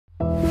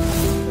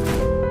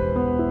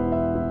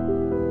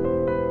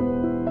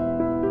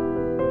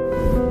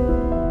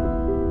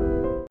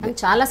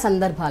చాలా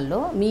సందర్భాల్లో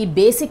మీ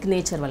basic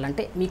nature వల్ల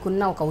అంటే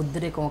మీకున్న ఒక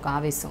ఉద్రేకం ఒక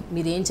ఆవేశం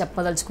మీరు ఏం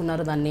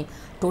చెప్పదలుచుకున్నారో దాన్ని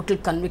టోటల్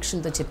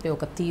కన్విక్షన్తో చెప్పే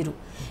ఒక తీరు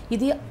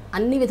ఇది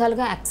అన్ని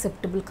విధాలుగా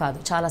యాక్సెప్టబుల్ కాదు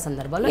చాలా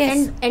సందర్భాల్లో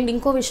అండ్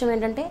ఇంకో విషయం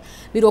ఏంటంటే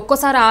మీరు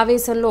ఒక్కోసారి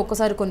ఆవేశంలో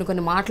ఒక్కోసారి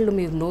కొన్ని మాటలు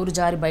మీరు నోరు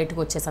జారి బయటకు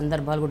వచ్చే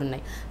సందర్భాలు కూడా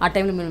ఉన్నాయి ఆ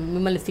టైంలో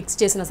మిమ్మల్ని ఫిక్స్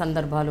చేసిన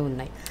సందర్భాలు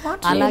ఉన్నాయి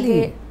అలాగే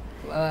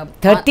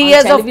 30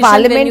 years of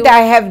parliament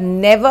I have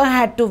never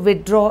had to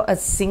withdraw a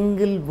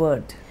single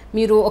word.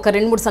 మీరు ఒక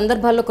 2-3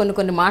 సందర్భాల్లో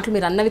కొన్ని మాటలు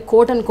మీరు అన్నవి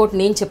కోట్ అండ్ కోట్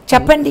నేను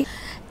చెప్పండి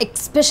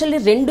ఎస్పెషల్లీ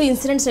 2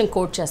 ఇన్సిడెంట్స్ నేను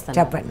కోట్ చేస్తాను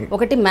చెప్పండి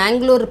ఒకటి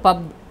మ్యాంగ్లూర్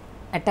పబ్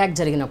అటాక్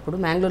జరిగినప్పుడు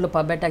మ్యాంగ్లూర్లో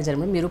పబ్ అటాక్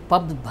జరిగినప్పుడు మీరు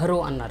పబ్ భరో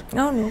అన్నారు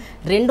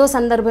రెండో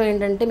సందర్భం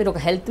ఏంటంటే మీరు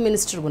ఒక హెల్త్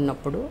మినిస్టర్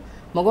ఉన్నప్పుడు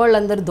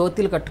మగవాళ్ళందరూ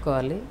ధోతీలు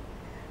కట్టుకోవాలి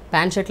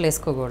ప్యాంట్ షర్ట్లు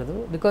వేసుకోకూడదు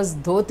బికాజ్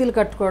ధోతీలు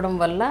కట్టుకోవడం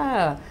వల్ల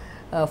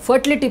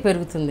fertility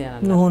పెరుగుతుంది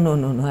అని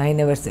no I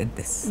never said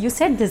this. You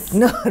said this.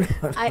 No.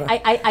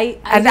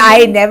 I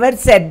never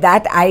said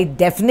that. I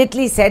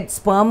definitely said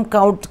sperm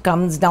count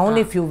comes down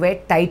if you wear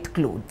tight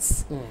clothes.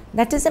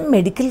 That is a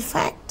medical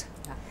fact.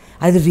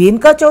 అది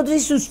రేణుకా చౌదరి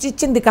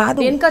సృష్టించింది కాదు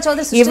రేణుకా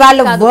చౌదరి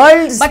ఇవాళ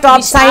world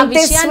top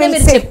scientists మీరు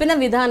చెప్పిన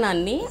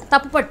విధానాన్ని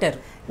తప్పుపట్టారు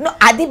no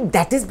అది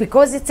that is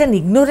because it's an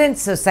ignorant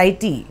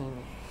society.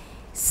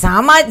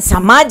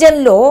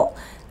 సమాజంలో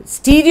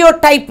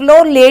స్టీరియోటైప్లో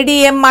lady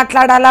ఏం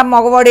మాట్లాడాలా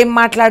మగవాడు ఏం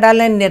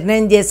మాట్లాడాలని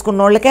నిర్ణయం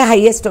చేసుకున్న వాళ్ళకే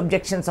హైయెస్ట్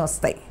అబ్జెక్షన్స్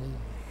వస్తాయి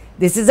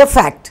this is a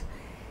fact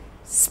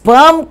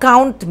sperm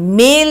count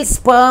male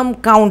sperm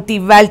count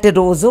ఇవాల్టి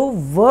రోజు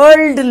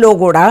వరల్డ్లో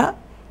కూడా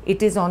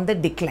it is on the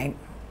decline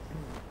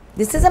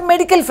this is a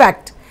medical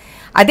fact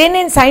అదే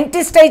నేను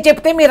సైంటిస్ట్ అయి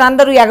చెప్తే మీరు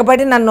అందరూ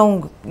ఎగబడి నన్ను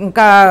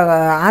ఇంకా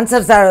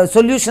ఆన్సర్స్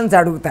సొల్యూషన్స్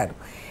అడుగుతారు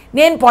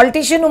నేను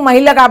పొలిటీషియన్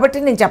మహిళ కాబట్టి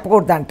నేను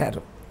చెప్పకూడదు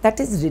అంటారు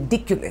that is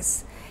ridiculous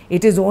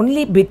it is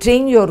only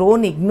betraying your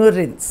own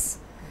ignorance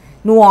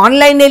నువ్వు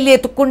ఆన్లైన్ వెళ్ళి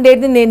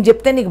ఎత్తుక్కుండేది నేను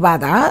చెప్తే నీకు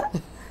బాధ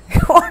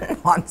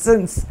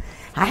nonsense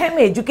I am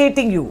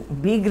educating you.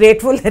 Be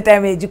grateful that I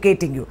am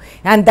educating you.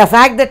 And the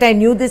fact that I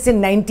knew this in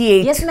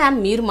 98. Yes ma'am,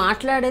 మీరు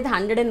మాట్లాడేది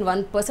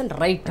 101%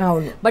 right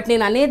but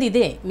నేను అనేది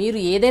ఇదే మీరు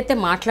ఏదైతే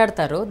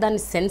మాట్లాడతారో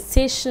దాన్ని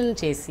సెన్సేషన్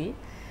చేసి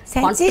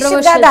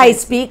సెన్సేషన్ కాదు I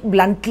speak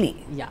bluntly.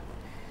 Yeah.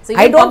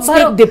 I don't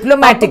speak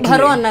diplomatically.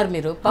 భరో అన్నారు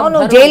మీరు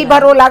అవును జైల్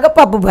భరో లాగా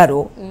పబ్బు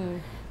భరో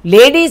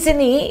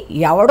లేడీస్ని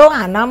ఎవడో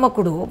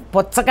అనామకుడు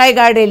పుచ్చకాయ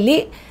గాడెళ్ళి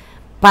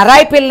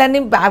పరాయి పిల్లని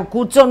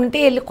కూర్చొని ఉంటే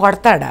వెళ్ళి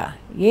కొడతాడా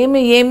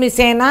ఏమి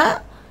సేన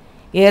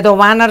ఏదో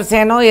వానర్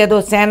సేనో ఏదో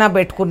సేన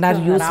పెట్టుకున్నారు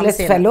యూస్లెస్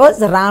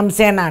ఫెలోస్ రామ్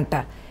సేన అంట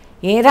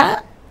ఏరా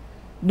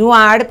నువ్వు ఆ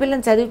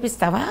ఆడపిల్లని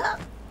చదివిపిస్తావా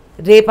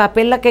రేపు ఆ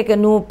పిల్లకి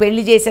నువ్వు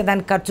పెళ్లి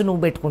చేసేదానికి ఖర్చు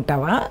నువ్వు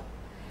పెట్టుకుంటావా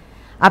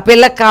ఆ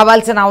పిల్లకి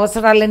కావాల్సిన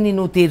అవసరాలన్నీ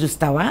నువ్వు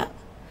తీరుస్తావా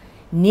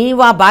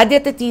నీవు ఆ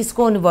బాధ్యత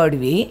తీసుకోని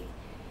వాడివి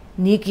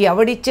నీకు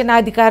ఎవడిచ్చిన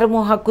అధికారము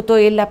హక్కుతో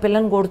వెళ్ళి ఆ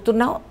పిల్లని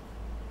కొడుతున్నావు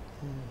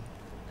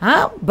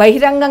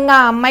బహిరంగంగా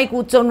ఆ అమ్మాయి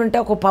కూర్చొని ఉంటే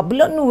ఒక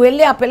పబ్లో నువ్వు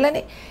వెళ్ళి ఆ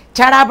పిల్లని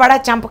చడాబడా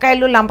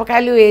చంపకాయలు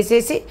లంపకాయలు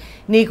వేసేసి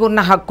నీకున్న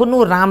హక్కు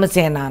నువ్వు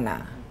రామసేనానా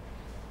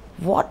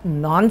వాట్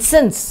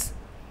నాన్సెన్స్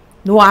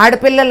నువ్వు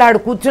ఆడపిల్లలు ఆడు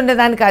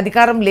కూర్చుండేదానికి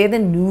అధికారం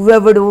లేదని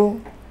నువ్వెవడు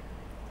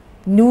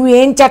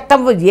నువ్వేం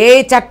చట్టం ఏ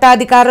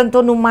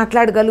చట్టాధికారంతో నువ్వు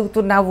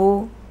మాట్లాడగలుగుతున్నావు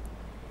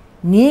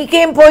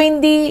నీకేం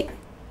పోయింది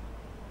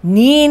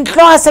నీ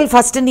ఇంట్లో అసలు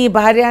ఫస్ట్ నీ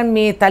భార్య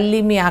మీ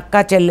తల్లి మీ అక్క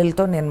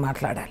చెల్లెలతో నేను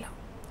మాట్లాడాలి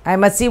I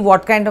must see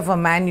what kind of a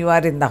man you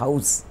are in the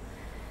house.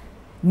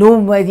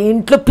 నువ్వు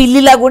ఇంట్లో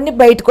పిల్లిలాగా ఉండి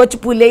బయటకు వచ్చి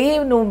పులేయి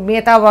నువ్వు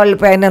మిగతా వాళ్ళ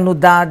పైన నువ్వు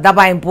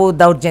దబాయింపు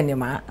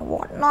దౌర్జన్యమా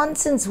what non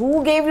sense who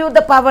gave you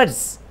the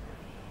powers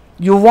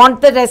you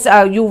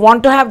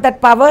want to have that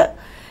power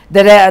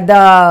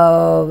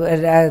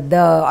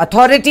the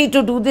authority to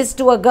do this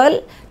to a girl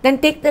then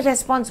take the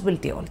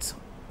responsibility also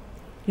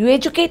you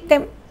educate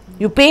them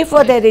you pay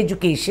for their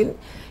education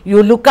you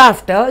look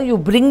after you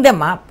bring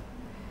them up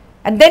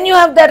and then you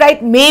have the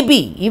right maybe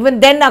even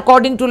then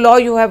according to law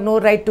you have no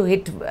right to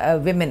hit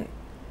women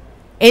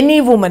any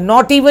woman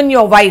not even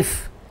your wife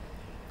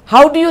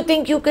how do you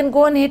think you can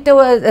go and hit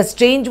a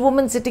strange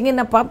woman sitting in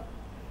a pub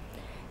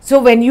so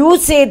when you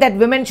say that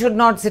women should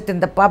not sit in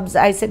the pubs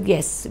I said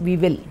yes we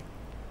will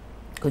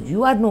because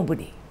you are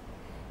nobody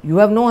you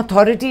have no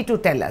authority to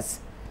tell us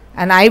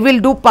and I will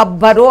do pub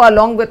baro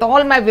along with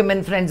all my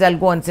women friends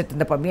I'll go and sit in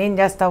the pub em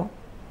chestavu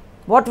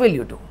what will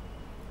you do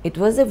it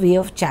was a way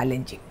of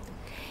challenging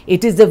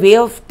it is a way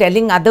of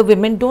telling other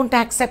women don't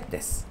accept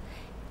this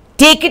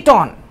take it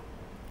on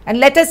and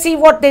let us see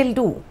what they'll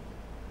do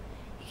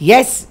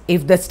yes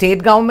if the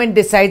state government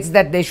decides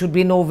that there should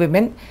be no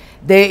women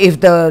if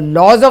the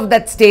laws of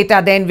that state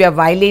are then we are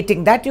violating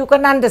that you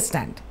can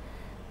understand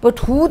but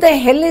who the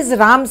hell is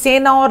Ram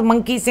Sena or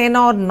Monkey Sena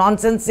or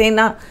Nonsense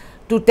Sena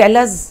to tell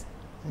us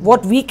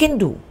what we can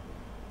do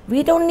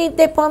we don't need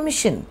their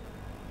permission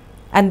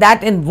and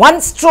that in one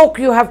stroke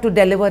you have to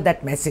deliver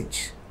that message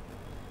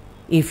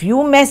if you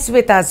mess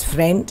with us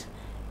friend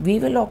we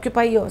will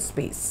occupy your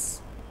space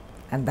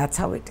and that's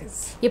how it is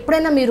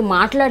ఎప్పుడైనా మీరు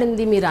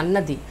మాట్లాడింది మీరు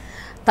అన్నది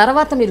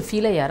తర్వాత మీరు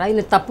feel అయ్యారా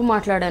నేను తప్పు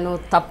మాట్లాడాను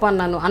తప్పు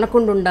అన్నాను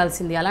అనకుండా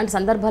ఉండాల్సింది అలాంటి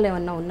సందర్భాలు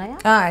ఏమన్నా ఉన్నాయా?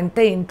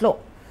 అంటే ఇంట్లో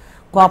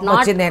కోపం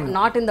వచ్చి నేను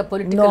not in the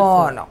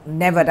political no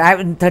never. I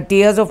have in 30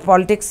 years of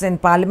politics in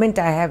parliament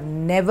I have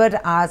never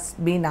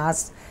been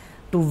asked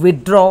to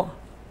withdraw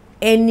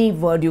any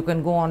word. You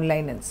can go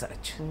online and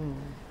search.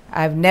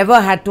 I have never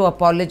had to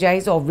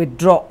apologize or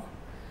withdraw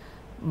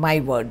my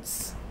words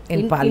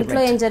in parliament.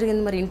 ఇంట్లో ఏం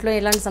జరిగింది మరి? ఇంట్లో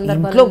ఎలాంటి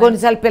సందర్భాలు? ఇంట్లో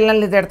కొన్నిసార్లు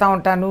పిల్లల్ని తిడతా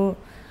ఉంటాను,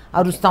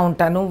 అరుస్తూ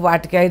ఉంటాను.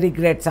 వాటికి ఐ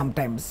రిగ్రెట్ సమ్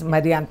టైమ్స్.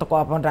 మరి అంత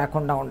కోపం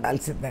రాకుండా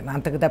ఉండాల్సిందే,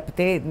 అంతకు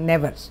తప్పితే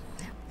నెవర్.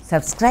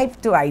 Subscribe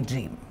to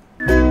iDream.